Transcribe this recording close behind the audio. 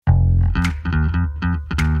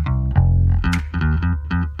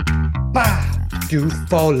Bah, do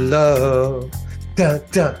for love. Dun,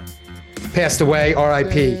 dun. Passed away,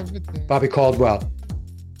 R.I.P. Bobby Caldwell.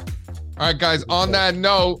 All right, guys, on that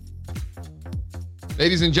note,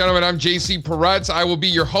 ladies and gentlemen, I'm JC Peretz. I will be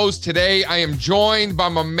your host today. I am joined by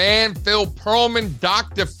my man, Phil Pearlman,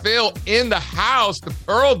 Dr. Phil in the house, the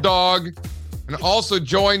Pearl Dog, and also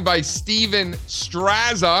joined by Steven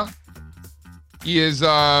Strazza. He is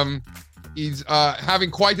he's having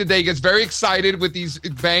quite the day. He gets very excited with these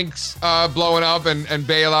banks blowing up and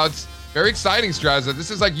bailouts. Very exciting, Strazza.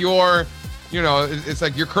 This is like your, it's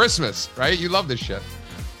like your Christmas, right? You love this shit.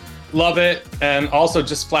 Love it, and also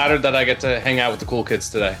just flattered that I get to hang out with the cool kids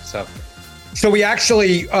today. So we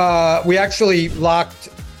actually locked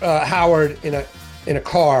Howard in a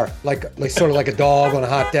car, like sort of like a dog on a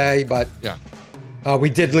hot day. But yeah, we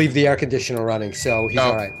did leave the air conditioner running, so he's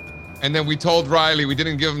all right. And then we told Riley we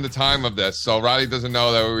didn't give him the time of this, so Riley doesn't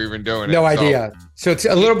know that we were even doing it. No idea. So it's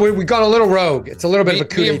a little. We've gone a little rogue. It's a little bit of a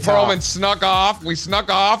coup d'etat. Me and Pearlman snuck off. We snuck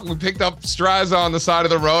off. We picked up Strazza on the side of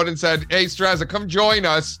the road and said, "Hey, Strazza, come join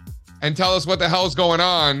us and tell us what the hell's going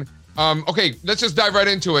on." Okay, let's just dive right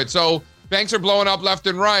into it. So banks are blowing up left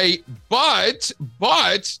and right, but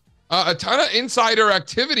a ton of insider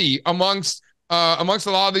activity amongst a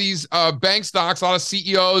lot of these bank stocks, a lot of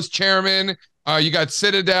CEOs, chairmen. You got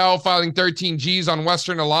Citadel filing 13 Gs on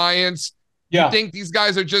Western Alliance. Yeah. You think these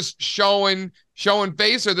guys are just showing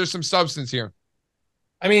face, or there's some substance here?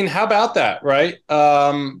 I mean, how about that, right?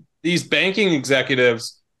 These banking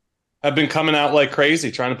executives have been coming out like crazy,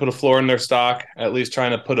 trying to put a floor in their stock, at least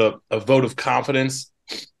trying to put a vote of confidence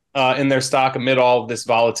in their stock amid all of this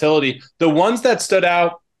volatility. The ones that stood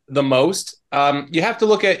out the most, you have to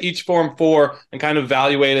look at each Form 4 and kind of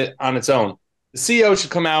evaluate it on its own. The CEO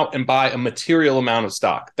should come out and buy a material amount of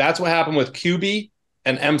stock. That's what happened with QB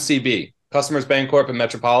and MCB, Customers Bancorp and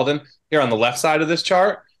Metropolitan. Here on the left side of this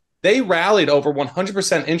chart, they rallied over 100%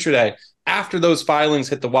 intraday after those filings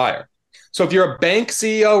hit the wire. So if you're a bank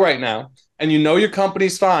CEO right now and you know your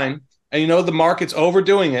company's fine and you know the market's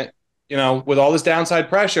overdoing it, with all this downside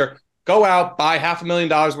pressure, go out, buy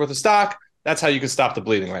 $500,000 worth of stock. That's how you can stop the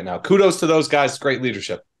bleeding right now. Kudos to those guys. Great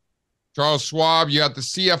leadership. Charles Schwab, you got the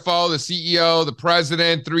CFO, the CEO, the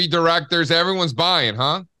president, 3 directors. Everyone's buying,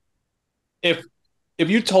 huh? If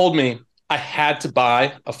you told me I had to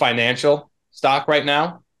buy a financial stock right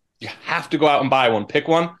now, you have to go out and buy one. Pick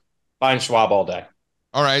one, buying Schwab all day.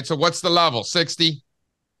 All right, so what's the level? 60?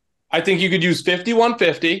 I think you could use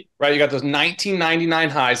 51.50, right? You got those 1999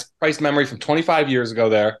 highs, price memory from 25 years ago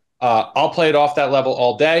there. I'll play it off that level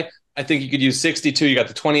all day. I think you could use 62. You got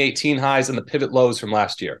the 2018 highs and the pivot lows from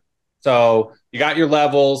last year. So you got your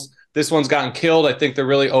levels. This one's gotten killed. I think they're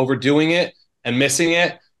really overdoing it and missing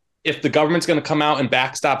it. If the government's going to come out and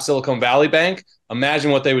backstop Silicon Valley Bank, imagine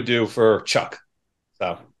what they would do for Chuck.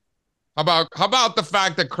 So how about the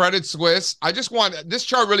fact that Credit Suisse, this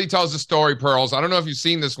chart really tells the story, Pearls. I don't know if you've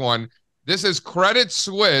seen this one. This is Credit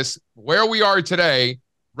Suisse, where we are today,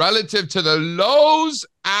 relative to the lows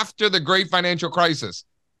after the great financial crisis.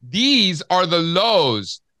 These are the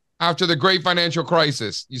lows after the great financial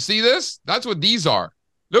crisis. You see this? That's what these are.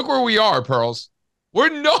 Look where we are, Pearls. We're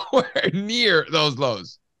nowhere near those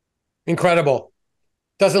lows. Incredible.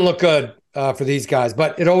 Doesn't look good for these guys,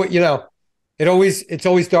 but it's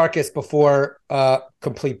always darkest before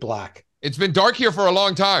complete black. It's been dark here for a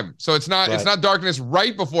long time. So it's not darkness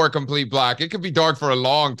right before complete black. It could be dark for a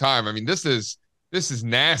long time. I mean, this is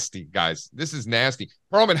nasty, guys. This is nasty.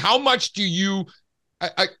 Pearlman, how much do you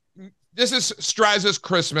this is Strazza's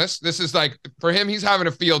Christmas. This is like, for him, he's having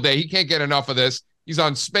a field day. He can't get enough of this. He's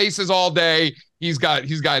on Spaces all day. He's got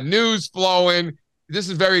news flowing. This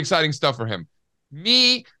is very exciting stuff for him.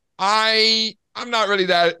 Me, I'm not really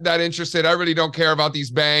that interested. I really don't care about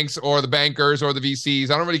these banks or the bankers or the VCs.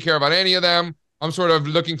 I don't really care about any of them. I'm sort of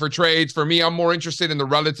looking for trades. For me, I'm more interested in the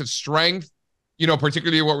relative strength,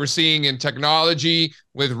 particularly what we're seeing in technology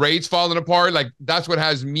with rates falling apart. Like, that's what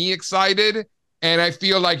has me excited. And I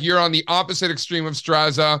feel like you're on the opposite extreme of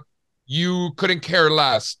Strazza. You couldn't care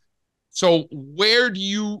less. So what do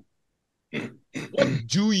you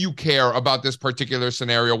care about this particular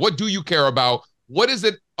scenario? What do you care about? What is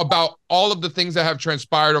it about all of the things that have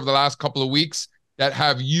transpired over the last couple of weeks that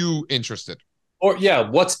have you interested? Or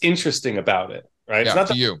what's interesting about it, right? Yeah, it's not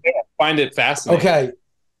to you. I find it fascinating.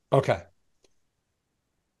 Okay.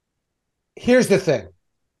 Here's the thing.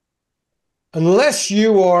 Unless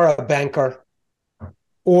you are a banker,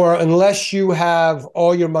 or unless you have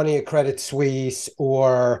all your money at Credit Suisse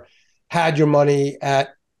or had your money at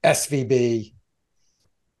SVB,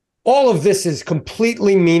 all of this is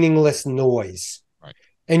completely meaningless noise. Right.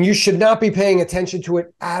 And you should not be paying attention to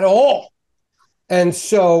it at all. And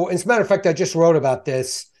so, as a matter of fact, I just wrote about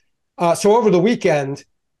this. So over the weekend,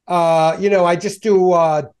 I just do,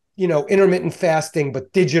 intermittent fasting,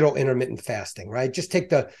 but digital intermittent fasting, right? Just take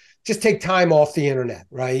time off the internet,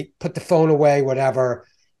 right? Put the phone away, whatever.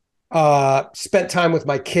 Spent time with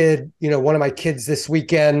my kid, one of my kids this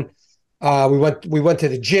weekend. We went to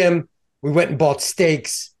the gym. We went and bought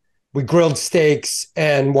steaks. We grilled steaks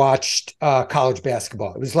and watched college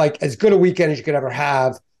basketball. It was like as good a weekend as you could ever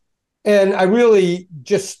have. And I really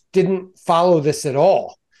just didn't follow this at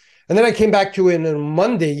all. And then I came back to it on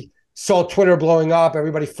Monday, saw Twitter blowing up,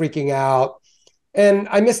 everybody freaking out. And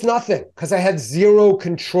I missed nothing because I had zero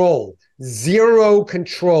control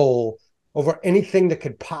over anything that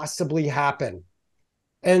could possibly happen.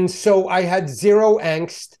 And so I had zero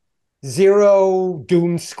angst, zero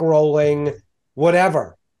doom scrolling,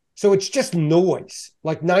 whatever. So it's just noise.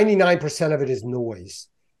 Like 99% of it is noise.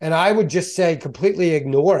 And I would just say completely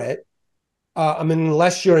ignore it.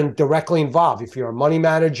 Unless you're directly involved. If you're a money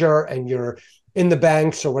manager and you're in the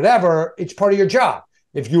banks or whatever, it's part of your job.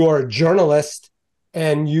 If you are a journalist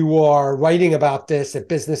and you are writing about this at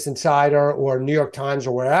Business Insider or New York Times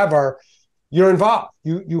or wherever, you're involved.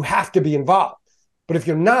 You have to be involved. But if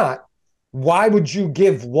you're not, why would you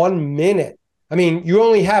give 1 minute? I mean, you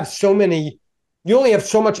only have so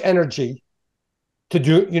much energy to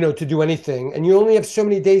do anything, and you only have so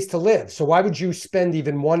many days to live. So why would you spend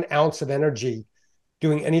even 1 ounce of energy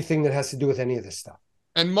doing anything that has to do with any of this stuff?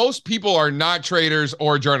 And most people are not traders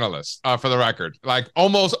or journalists, for the record. Like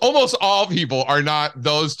almost all people are not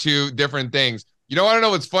those two different things. I don't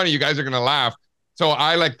know what's funny. You guys are going to laugh. So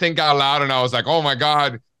I think out loud and I was like, oh my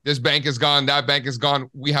God, this bank is gone. That bank is gone.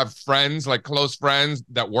 We have friends, like close friends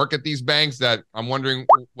that work at these banks that I'm wondering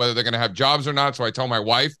whether they're going to have jobs or not. So I told my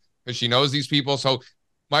wife, because she knows these people. So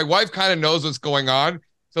my wife kind of knows what's going on.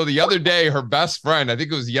 So the other day, her best friend, I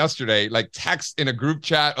think it was yesterday, like text in a group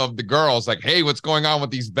chat of the girls, like, hey, what's going on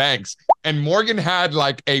with these banks? And Morgan had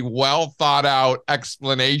like a well thought out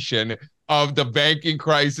explanation of the banking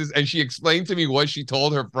crisis. And she explained to me what she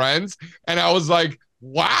told her friends. And I was like,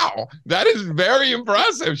 wow, that is very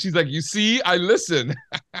impressive. She's like, you see, I listen.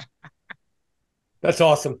 That's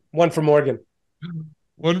awesome. One for Morgan.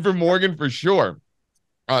 One for Morgan for sure.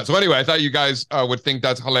 So anyway, I thought you guys would think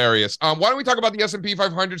that's hilarious. Why don't we talk about the S&P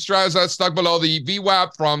 500 Straza stuck below the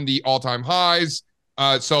VWAP from the all-time highs.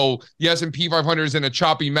 So the S&P 500 is in a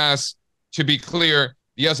choppy mess. To be clear,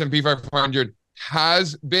 the S&P 500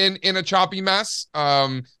 has been in a choppy mess.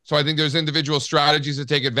 So I think there's individual strategies to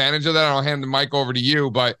take advantage of that. I'll hand the mic over to you,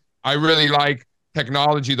 but I really like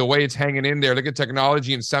technology, the way it's hanging in there. Look at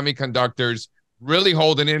technology and semiconductors really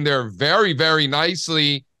holding in there very, very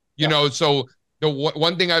nicely. So the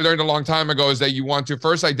one thing I learned a long time ago is that you want to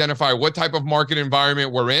first identify what type of market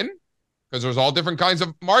environment we're in, because there's all different kinds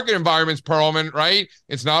of market environments, Perlman, right?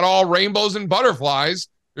 It's not all rainbows and butterflies.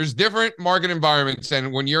 There's different market environments.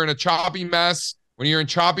 And when you're in a choppy mess, when you're in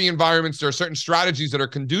choppy environments, there are certain strategies that are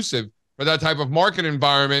conducive for that type of market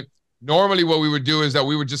environment. Normally what we would do is that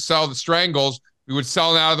we would just sell the strangles. We would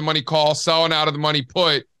sell an out of the money call, sell an out of the money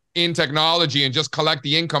put in technology and just collect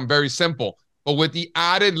the income. Very simple. But with the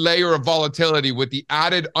added layer of volatility, with the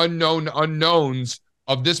added unknowns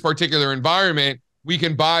of this particular environment, we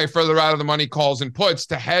can buy further out of the money calls and puts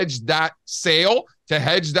to hedge that sale, to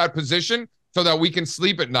hedge that position so that we can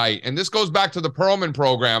sleep at night. And this goes back to the Perlman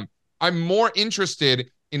program. I'm more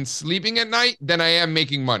interested in sleeping at night than I am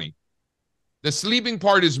making money. The sleeping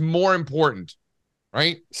part is more important,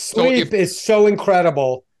 right? Sleep is so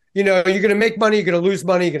incredible. You're going to make money, you're going to lose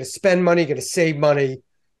money, you're going to spend money, you're going to save money.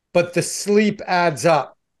 But the sleep adds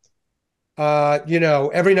up.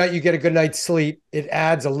 Every night you get a good night's sleep, it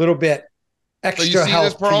adds a little bit extra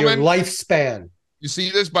health to your lifespan. You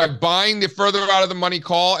see this by buying the further out of the money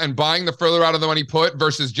call and buying the further out of the money put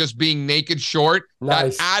versus just being naked short.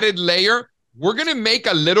 Nice. That added layer, we're going to make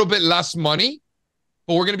a little bit less money,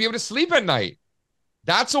 but we're going to be able to sleep at night.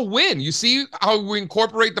 That's a win. You see how we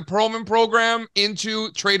incorporate the Perlman program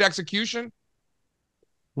into trade execution?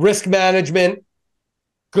 Risk management.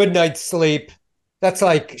 Good night's sleep. That's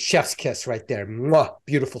like chef's kiss right there. Mwah,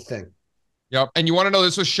 beautiful thing. Yep. And you want to know,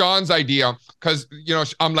 this was Sean's idea because,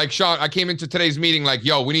 I'm like, Sean, I came into today's meeting like,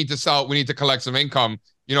 yo, we need to sell. We need to collect some income.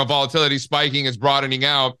 Volatility spiking is broadening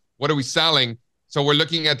out. What are we selling? So we're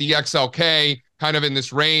looking at the XLK kind of in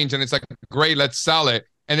this range. And it's like, great, let's sell it.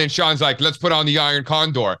 And then Sean's like, let's put on the Iron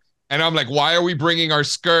Condor. And I'm like, why are we bringing our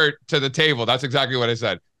skirt to the table? That's exactly what I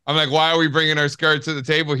said. I'm like, why are we bringing our skirt to the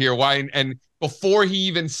table here? Why? And before he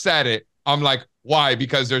even said it, I'm like, why?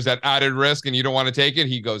 Because there's that added risk and you don't want to take it?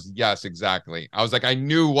 He goes, yes, exactly. I was like, I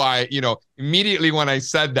knew why, immediately when I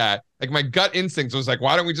said that, Like my gut instinct was like,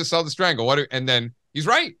 why don't we just sell the Strangle? And then he's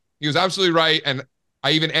right. He was absolutely right. And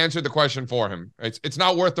I even answered the question for him. It's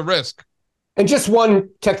not worth the risk. And just one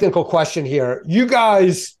technical question here. You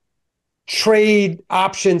guys trade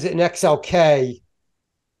options in XLK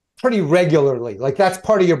pretty regularly. Like that's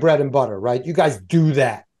part of your bread and butter, right? You guys do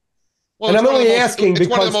that. Well, and I'm only asking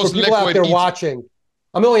because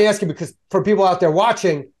for people out there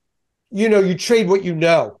watching, you trade what you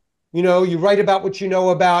know. You write about what you know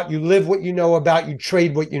about, you live what you know about, you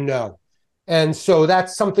trade what you know. And so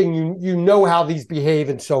that's something you know how these behave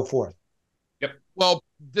and so forth. Yep. Well,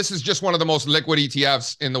 this is just one of the most liquid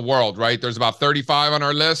ETFs in the world, right? There's about 35 on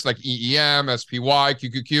our list, like EEM, SPY,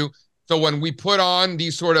 QQQ. So when we put on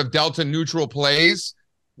these sort of delta neutral plays,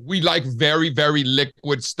 we like very, very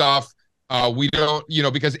liquid stuff. We don't,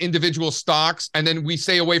 because individual stocks, and then we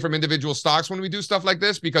stay away from individual stocks when we do stuff like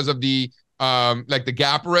this because of the like the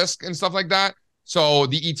gap risk and stuff like that. So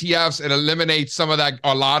the ETFs, it eliminates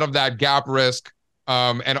a lot of that gap risk,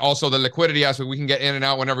 and also the liquidity aspect. We can get in and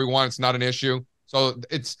out whenever we want. It's not an issue. So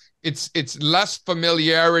it's less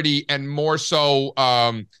familiarity and more so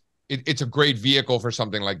it's a great vehicle for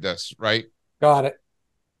something like this, right? Got it.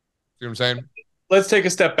 See what I'm saying? Let's take a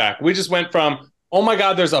step back. We just went from, oh my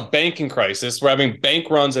God, there's a banking crisis. We're having bank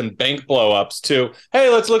runs and bank blowups to, hey,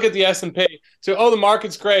 let's look at the S&P, to, oh, the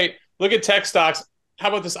market's great. Look at tech stocks. How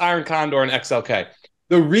about this Iron Condor and XLK?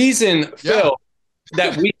 The reason, Phil,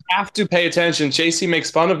 that we have to pay attention, JC makes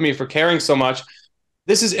fun of me for caring so much.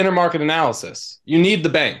 This is intermarket analysis. You need the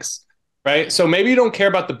banks, right? So maybe you don't care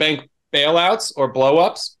about the bank bailouts or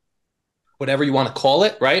blowups, whatever you want to call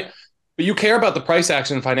it, right? But you care about the price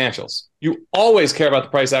action financials. You always care about the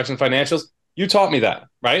price action financials. You taught me that,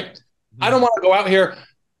 right? Mm-hmm. I don't want to go out here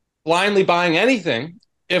blindly buying anything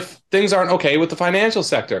if things aren't okay with the financial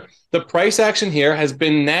sector. The price action here has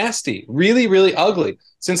been nasty, really, really ugly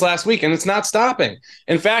since last week, and it's not stopping.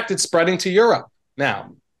 In fact, it's spreading to Europe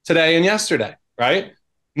now, today and yesterday, right?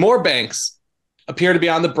 More banks appear to be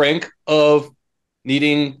on the brink of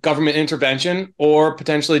needing government intervention or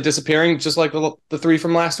potentially disappearing, just like the three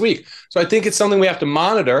from last week. So I think it's something we have to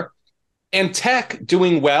monitor. And tech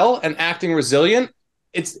doing well and acting resilient,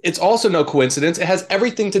 it's also no coincidence. It has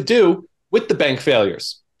everything to do with the bank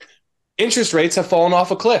failures. Interest rates have fallen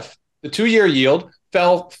off a cliff. The 2-year yield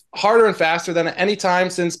fell harder and faster than at any time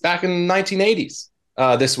since back in the 1980s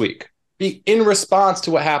this week, in response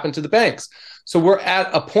to what happened to the banks. So we're at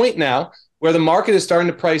a point now where the market is starting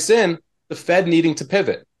to price in the Fed needing to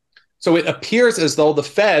pivot. So it appears as though the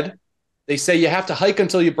Fed, they say you have to hike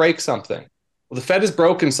until you break something. Well, the Fed has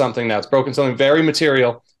broken something now. It's broken something very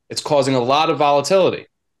material. It's causing a lot of volatility.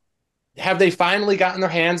 Have they finally gotten their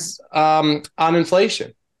hands on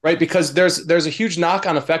inflation, right? Because there's a huge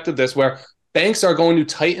knock-on effect of this where banks are going to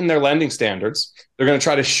tighten their lending standards. They're going to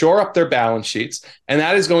try to shore up their balance sheets, and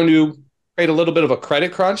that is going to create a little bit of a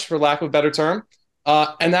credit crunch, for lack of a better term,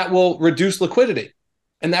 and that will reduce liquidity.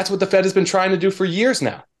 And that's what the Fed has been trying to do for years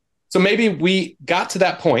now. So maybe we got to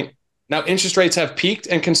that point. Now interest rates have peaked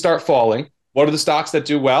and can start falling. What are the stocks that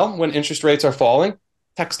do well when interest rates are falling?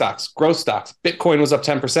 Tech stocks, growth stocks. Bitcoin was up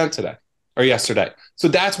 10% today or yesterday. So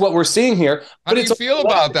that's what we're seeing here. How do you feel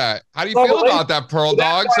about that? How do you feel about that, Pearl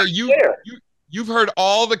Dog? So you've heard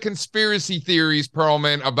all the conspiracy theories,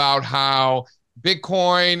 Pearlman, about how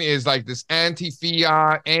Bitcoin is like this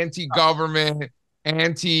anti-fiat, anti-government,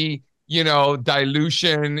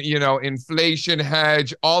 dilution, inflation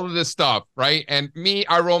hedge, all of this stuff, right? And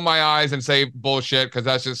I roll my eyes and say bullshit because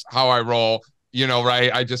that's just how I roll,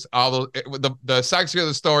 right? The sexier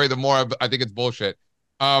the story, the more I think it's bullshit.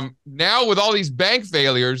 Now with all these bank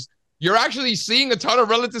failures, you're actually seeing a ton of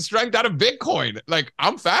relative strength out of Bitcoin. Like,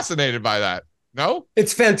 I'm fascinated by that. No?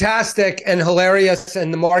 It's fantastic and hilarious,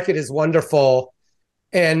 and the market is wonderful,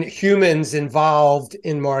 and humans involved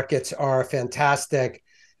in markets are fantastic.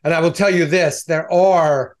 And I will tell you this, there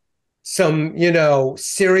are some,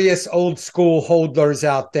 serious old school hodlers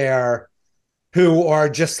out there who are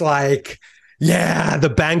just like, yeah, the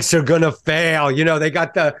banks are going to fail. They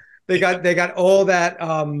got all that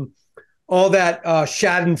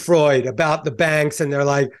Schadenfreude about the banks. And they're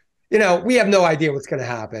like, we have no idea what's going to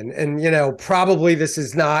happen. And, probably this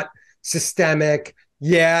is not systemic.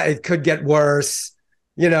 Yeah, it could get worse.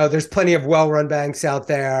 There's plenty of well-run banks out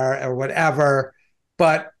there or whatever.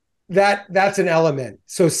 But that's an element.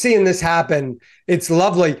 So seeing this happen, it's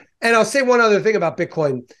lovely. And I'll say one other thing about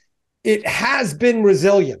Bitcoin. It has been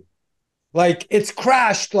resilient. Like, it's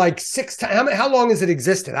crashed like 6 times. How long has it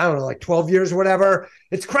existed? I don't know, like 12 years or whatever.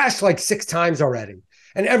 It's crashed like 6 times already.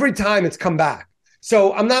 And every time it's come back.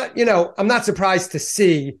 So I'm not surprised to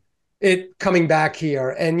see it coming back here.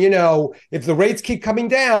 And, if the rates keep coming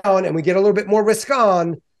down and we get a little bit more risk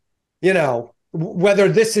on, whether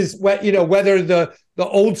this is whether the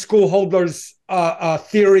old school holders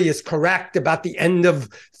theory is correct about the end of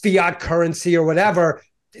fiat currency or whatever,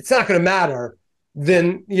 it's not going to matter.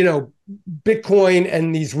 Then, Bitcoin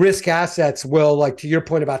and these risk assets will, like to your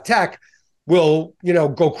point about tech, will,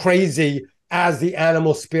 go crazy as the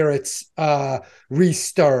animal spirits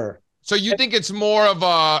restir. So you think it's more of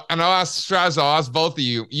and I'll ask Straz, I'll ask both of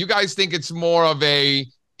you. You guys think it's more of a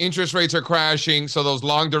interest rates are crashing, so those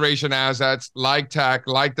long duration assets like tech,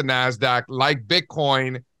 like the NASDAQ, like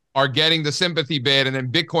Bitcoin are getting the sympathy bid, and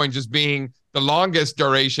then Bitcoin just being the longest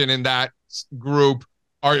duration in that group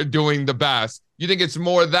are doing the best? You think it's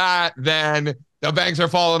more that than the banks are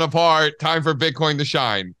falling apart, time for Bitcoin to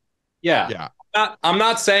shine? Yeah. I'm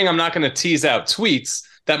not saying I'm not going to tease out tweets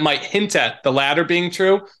that might hint at the latter being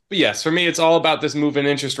true. But yes, for me, it's all about this move in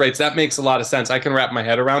interest rates. That makes a lot of sense. I can wrap my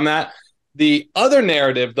head around that. The other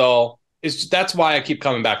narrative, though, is that's why I keep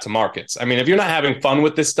coming back to markets. I mean, if you're not having fun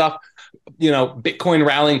with this stuff, Bitcoin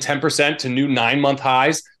rallying 10% to new 9-month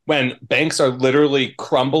highs when banks are literally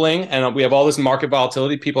crumbling and we have all this market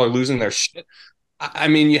volatility, people are losing their shit. I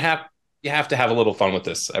mean, you have to have a little fun with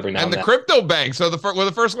this every now and then. And the crypto banks were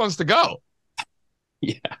the first ones to go.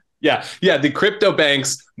 Yeah. The crypto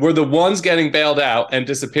banks were the ones getting bailed out and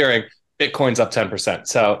disappearing. Bitcoin's up 10%.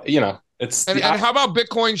 So, it's. And how about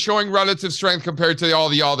Bitcoin showing relative strength compared to all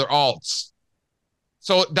the other alts?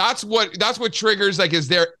 So that's what triggers, like, is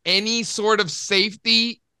there any sort of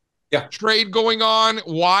safety trade going on?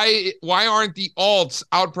 Why aren't the alts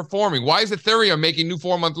outperforming? Why is Ethereum making new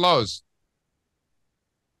 4-month lows?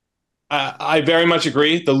 I very much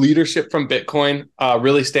agree. The leadership from Bitcoin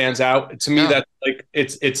really stands out to me. That like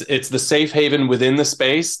it's the safe haven within the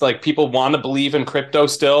space. Like, people want to believe in crypto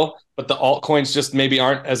still, but the altcoins just maybe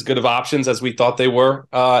aren't as good of options as we thought they were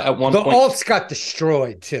at one point. The alts got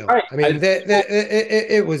destroyed too. Right. I mean,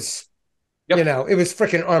 it was. It was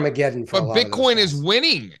freaking Armageddon for a lot Bitcoin is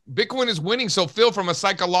winning. Bitcoin is winning. So, Phil, from a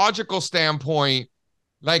psychological standpoint,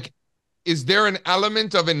 like, is there an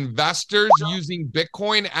element of investors using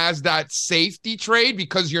Bitcoin as that safety trade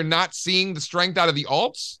because you're not seeing the strength out of the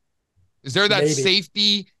alts? Is there that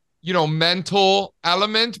safety, mental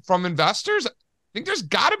element from investors? I think there's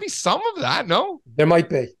got to be some of that, no? There might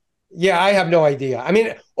be. Yeah, I have no idea. I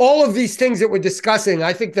mean, all of these things that we're discussing,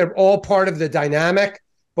 I think they're all part of the dynamic,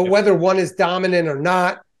 but whether one is dominant or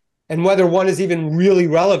not, and whether one is even really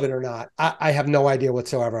relevant or not, I have no idea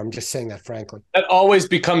whatsoever. I'm just saying that frankly. That always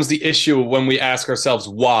becomes the issue when we ask ourselves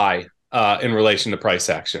why in relation to price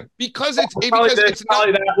action. Because it's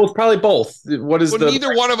probably both.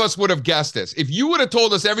 Neither one of us would have guessed this. If you would have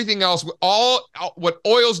told us everything else, all what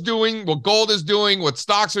oil's doing, what gold is doing, what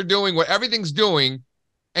stocks are doing, what everything's doing,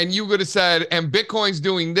 and you would have said, and Bitcoin's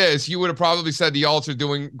doing this, you would have probably said the alts are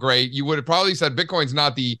doing great. You would have probably said Bitcoin's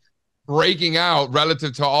not the breaking out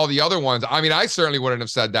relative to all the other ones. I mean, I certainly wouldn't have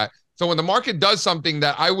said that. So when the market does something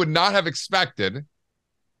that I would not have expected,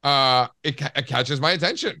 it catches my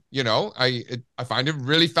attention. I find it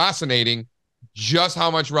really fascinating just how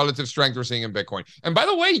much relative strength we're seeing in Bitcoin. And by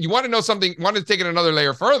the way, you want to know something, want to take it another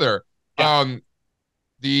layer further. Yeah.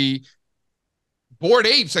 The Bored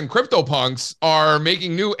Apes and CryptoPunks are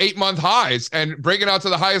making new 8-month highs and breaking out to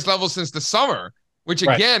the highest level since the summer, which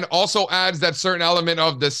again also adds that certain element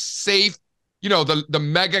of the safe, the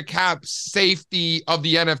mega cap safety of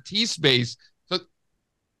the NFT space. So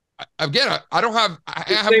again, I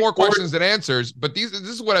have more questions than answers, but this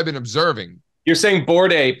is what I've been observing. You're saying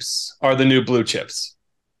Bored Apes are the new blue chips.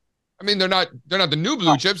 I mean, they're not the new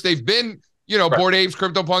blue chips. They've been, Bored Apes,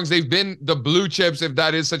 CryptoPunks, they've been the blue chips, if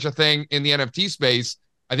that is such a thing in the NFT space.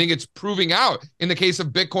 I think it's proving out in the case of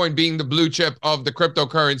Bitcoin being the blue chip of the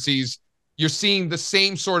cryptocurrencies. You're seeing the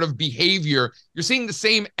same sort of behavior. You're seeing the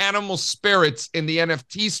same animal spirits in the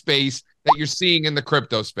NFT space that you're seeing in the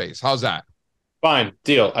crypto space. How's that? Fine.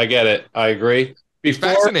 Deal. I get it. I agree.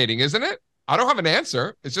 Fascinating, isn't it? I don't have an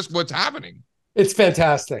answer. It's just what's happening. It's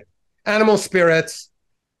fantastic. Animal spirits.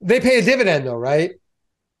 They pay a dividend though, right?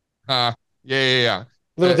 Yeah.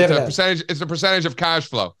 Little dividend. It's a percentage of cash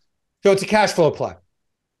flow. So it's a cash flow play.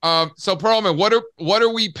 So Perlman, what are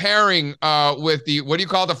we pairing with what do you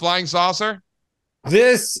call it, the flying saucer?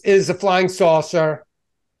 This is a flying saucer.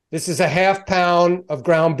 This is a 1/2 pound of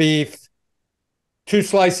ground beef, 2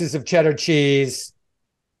 slices of cheddar cheese,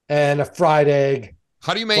 and a fried egg.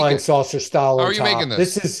 How do you make flying it? saucer style? How are you making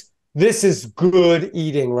this? This is good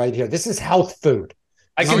eating right here. This is health food.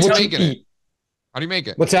 How are you making it? How do you make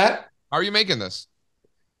it? What's that? How are you making this?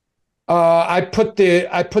 I put the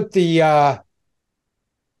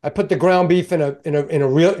I put the ground beef in a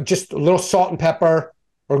real, just a little salt and pepper,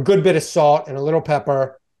 or a good bit of salt and a little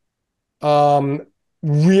pepper.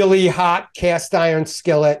 Really hot cast iron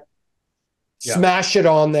skillet. Yeah. Smash it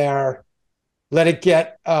on there. Let it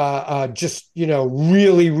get just,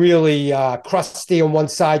 really, really crusty on one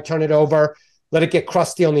side. Turn it over. Let it get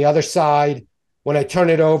crusty on the other side. When I turn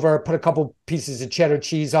it over, put a couple pieces of cheddar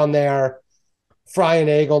cheese on there. Fry an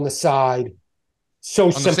egg on the side. So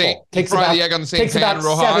simple. Fry the egg on the same pan, about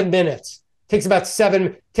 7 minutes.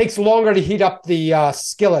 Takes longer to heat up the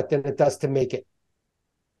skillet than it does to make it.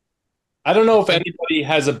 I don't know if anybody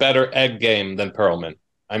has a better egg game than Perlman.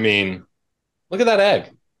 I mean, look at that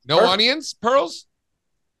egg. No onions, Pearls?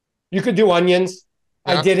 You could do onions.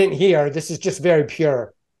 Yeah. I didn't here. This is just very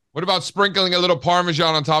pure. What about sprinkling a little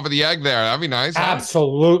Parmesan on top of the egg there? That'd be nice. Huh?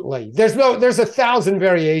 Absolutely. There's 1,000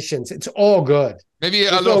 variations. It's all good. Maybe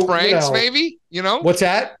a little Frank's, maybe? What's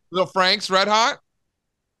that? A little Frank's Red Hot?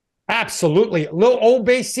 Absolutely. A little Old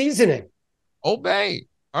Bay seasoning. Old Bay.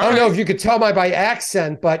 I don't know if you could tell by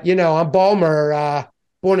accent, but, I'm Balmer,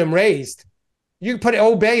 born and raised. You can put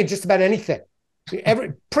Old Bay in just about anything.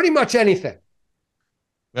 Pretty much anything.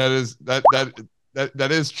 That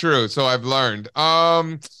is true. So I've learned.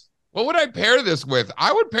 What would I pair this with?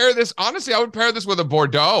 I would pair this with a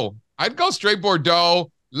Bordeaux. I'd go straight Bordeaux,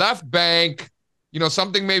 left bank,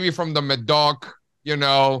 something maybe from the Medoc,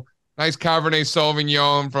 nice Cabernet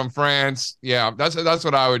Sauvignon from France. Yeah, that's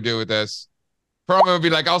what I would do with this. Perlman would be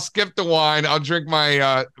like, I'll skip the wine. I'll drink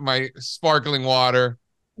my my sparkling water.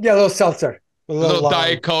 Yeah, a little seltzer. A little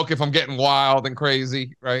Diet Coke if I'm getting wild and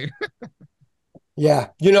crazy, right? Yeah,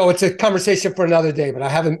 it's a conversation for another day. But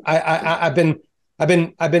I've been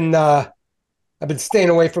staying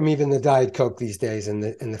away from even the Diet Coke these days in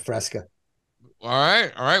the Fresca. All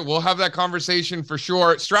right. We'll have that conversation for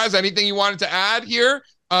sure. Straz, anything you wanted to add here?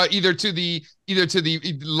 Either to the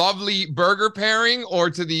lovely burger pairing or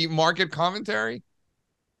to the market commentary?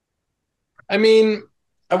 I mean,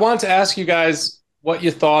 I wanted to ask you guys what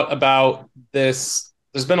you thought about this.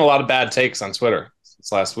 There's been a lot of bad takes on Twitter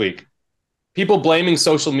since last week. People blaming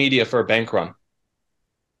social media for a bank run.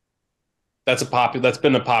 That's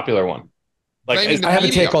been a popular one. I have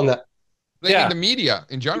a take on that. Blaming the media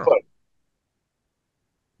in general.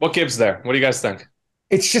 What gives there? What do you guys think?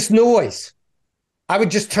 It's just noise. I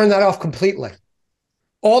would just turn that off completely.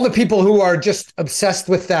 All the people who are just obsessed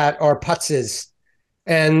with that are putzes.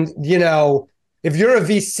 And, if you're a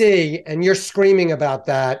VC and you're screaming about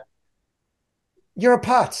that, you're a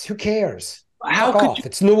putz. Who cares?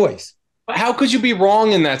 It's noise. How could you be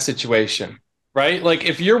wrong in that situation, right? Like,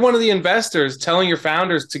 if you're one of the investors telling your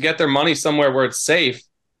founders to get their money somewhere where it's safe,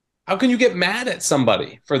 how can you get mad at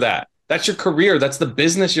somebody for that? That's your career. That's the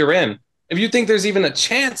business you're in. If you think there's even a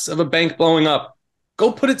chance of a bank blowing up,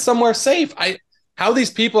 go put it somewhere safe. How these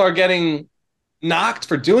people are getting knocked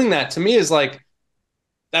for doing that, to me, is like,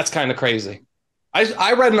 that's kind of crazy.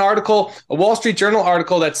 I read an article, a Wall Street Journal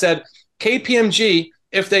article, that said KPMG,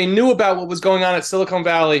 if they knew about what was going on at Silicon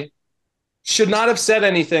Valley, should not have said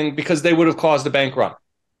anything because they would have caused a bank run.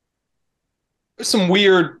 There's some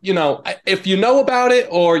weird, if you know about it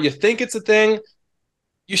or you think it's a thing,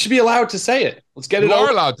 you should be allowed to say it. Let's get it. You are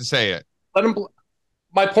allowed to say it. Let them.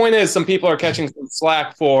 My point is, some people are catching some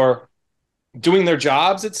slack for doing their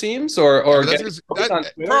jobs, it seems, or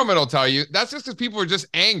Perlman will tell you that's just because people are just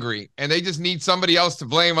angry and they just need somebody else to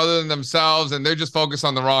blame other than themselves, and they're just focused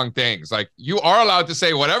on the wrong things. Like, you are allowed to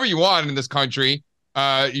say whatever you want in this country.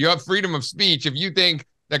 You have freedom of speech. If you think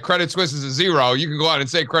that Credit Suisse is a zero, you can go out and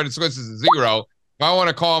say Credit Suisse is a zero. If I want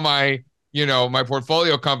to call my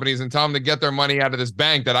portfolio companies and tell them to get their money out of this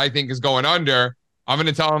bank that I think is going under, I'm going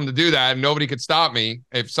to tell them to do that, and nobody could stop me.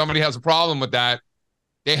 If somebody has a problem with that,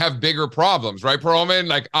 they have bigger problems, right, Perlman?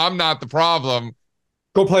 Like, I'm not the problem.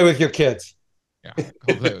 Go play with your kids. Yeah.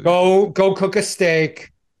 Go play with go cook a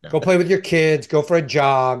steak. Yeah. Go play with your kids. Go for a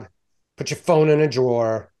jog. Put your phone in a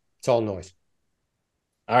drawer. It's all noise.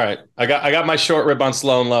 All right. I got my short rib on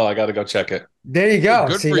slow and low. I got to go check it. There you go.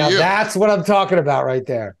 Good See, for now you. That's what I'm talking about right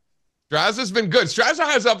there. Straza been good. Straza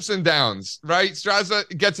has ups and downs, right? Straza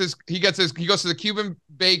he goes to the Cuban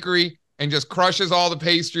bakery and just crushes all the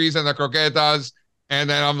pastries and the croquetas. And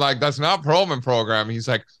then I'm like, that's not Perlman program. He's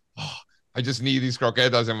like, oh, I just need these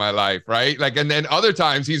croquetas in my life, right? Like, and then other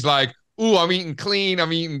times he's like, ooh, I'm eating clean,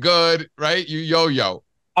 I'm eating good, right? You yo-yo.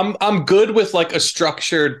 I'm good with like a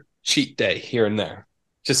structured cheat day here and there,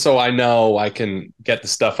 just so I know I can get the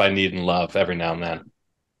stuff I need and love every now and then.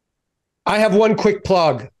 I have one quick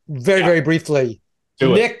plug, very briefly.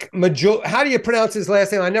 Nick Maggiulli. How do you pronounce his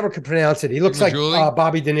last name? I never could pronounce it. He looks like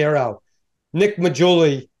Bobby De Niro. Nick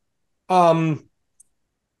Maggiulli.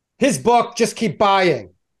 His book, Just Keep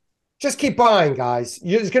Buying. just keep buying, guys.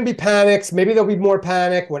 There's going to be panics. Maybe there'll be more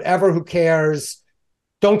panic, whatever, who cares?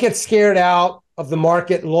 Don't get scared out of the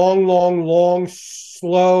market long,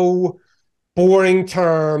 slow, boring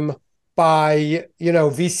term by,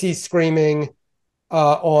 VC screaming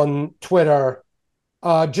on Twitter.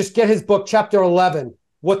 Just get his book, Chapter 11,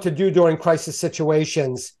 What to Do During Crisis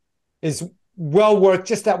Situations, is well worth,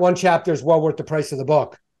 just that one chapter is well worth the price of the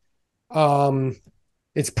book.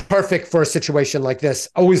 It's perfect for a situation like this.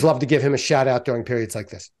 Always love to give him a shout out during periods like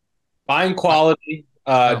this. Buying quality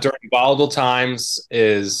during volatile times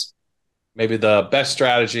is maybe the best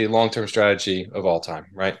strategy, long-term strategy of all time,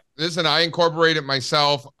 right? Listen, I incorporate it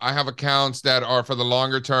myself. I have accounts that are for the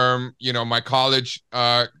longer term. My college,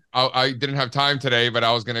 I didn't have time today, but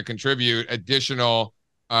I was going to contribute additional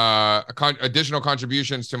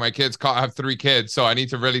contributions to my kids. I have 3 kids, so I need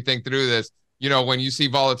to really think through this. When you see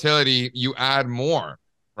volatility, you add more,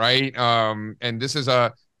 right? And this is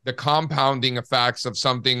the compounding effects of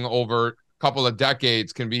something over a couple of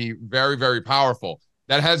decades can be very, very powerful.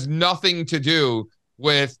 That has nothing to do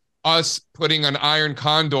with us putting an iron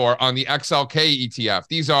condor on the XLK ETF.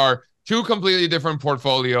 These are 2 completely different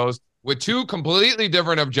portfolios with 2 completely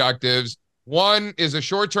different objectives. One is a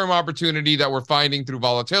short-term opportunity that we're finding through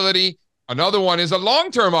volatility. Another one is a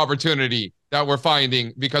long-term opportunity that we're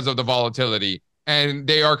finding because of the volatility. And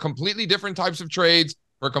they are completely different types of trades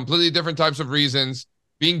for completely different types of reasons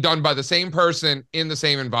being done by the same person in the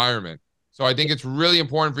same environment. So I think it's really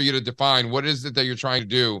important for you to define what is it that you're trying to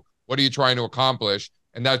do? What are you trying to accomplish?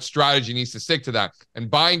 And that strategy needs to stick to that. And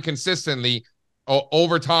buying consistently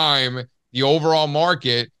over time, the overall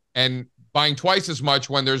market, and buying twice as much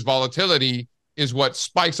when there's volatility is what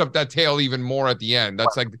spikes up that tail even more at the end.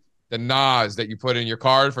 That's like the NOS that you put in your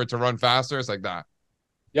card for it to run faster. It's like that.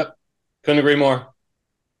 Yep. Couldn't agree more.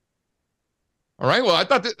 All right. Well, I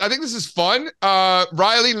think this is fun.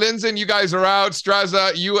 Riley, Linzen, you guys are out.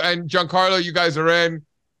 Straza, you and Giancarlo, you guys are in.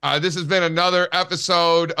 This has been another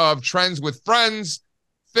episode of Trends with Friends.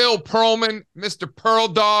 Phil Pearlman, Mr. Pearl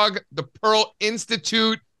Dog, the Pearl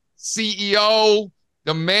Institute CEO,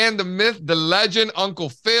 the man, the myth, the legend, Uncle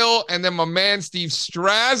Phil, and then my man, Steve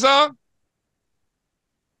Straza,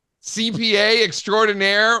 CPA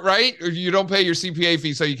extraordinaire, right? Or you don't pay your CPA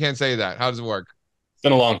fee, so you can't say that. How does it work? It's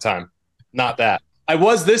been a long time. Not that. I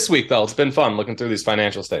was this week, though. It's been fun looking through these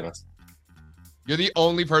financial statements. You're the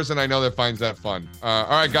only person I know that finds that fun. All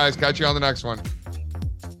right, guys. Catch you on the next one.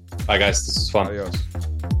 Bye, guys. This is fun. Adios.